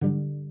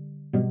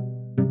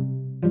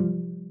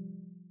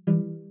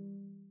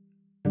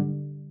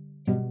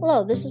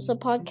Hello, this is a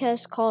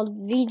podcast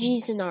called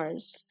VGs and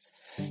Rs.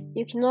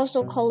 You can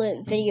also call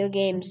it Video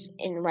Games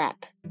and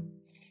Rap.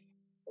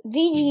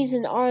 VGs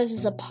and Rs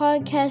is a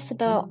podcast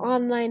about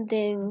online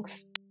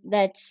things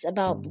that's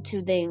about the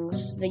two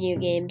things, video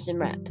games and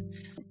rap.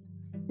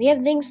 We have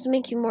things to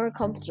make you more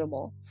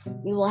comfortable.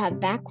 We will have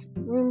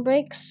backroom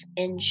breaks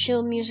and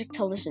chill music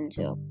to listen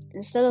to.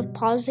 Instead of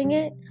pausing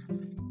it,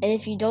 and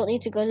if you don't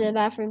need to go to the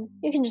bathroom,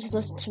 you can just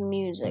listen to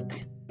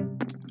music.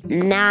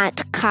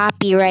 Not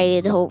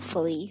copyrighted,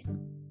 hopefully.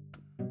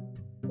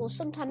 We'll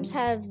sometimes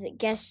have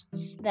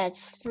guests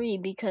that's free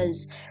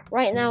because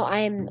right now I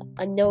am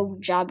a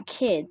no-job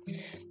kid.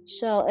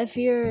 So if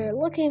you're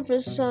looking for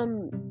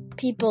some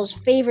people's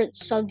favorite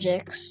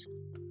subjects,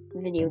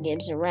 video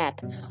games and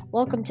rap,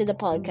 welcome to the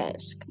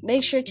podcast.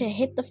 Make sure to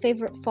hit the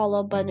favorite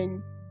follow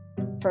button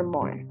for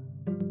more.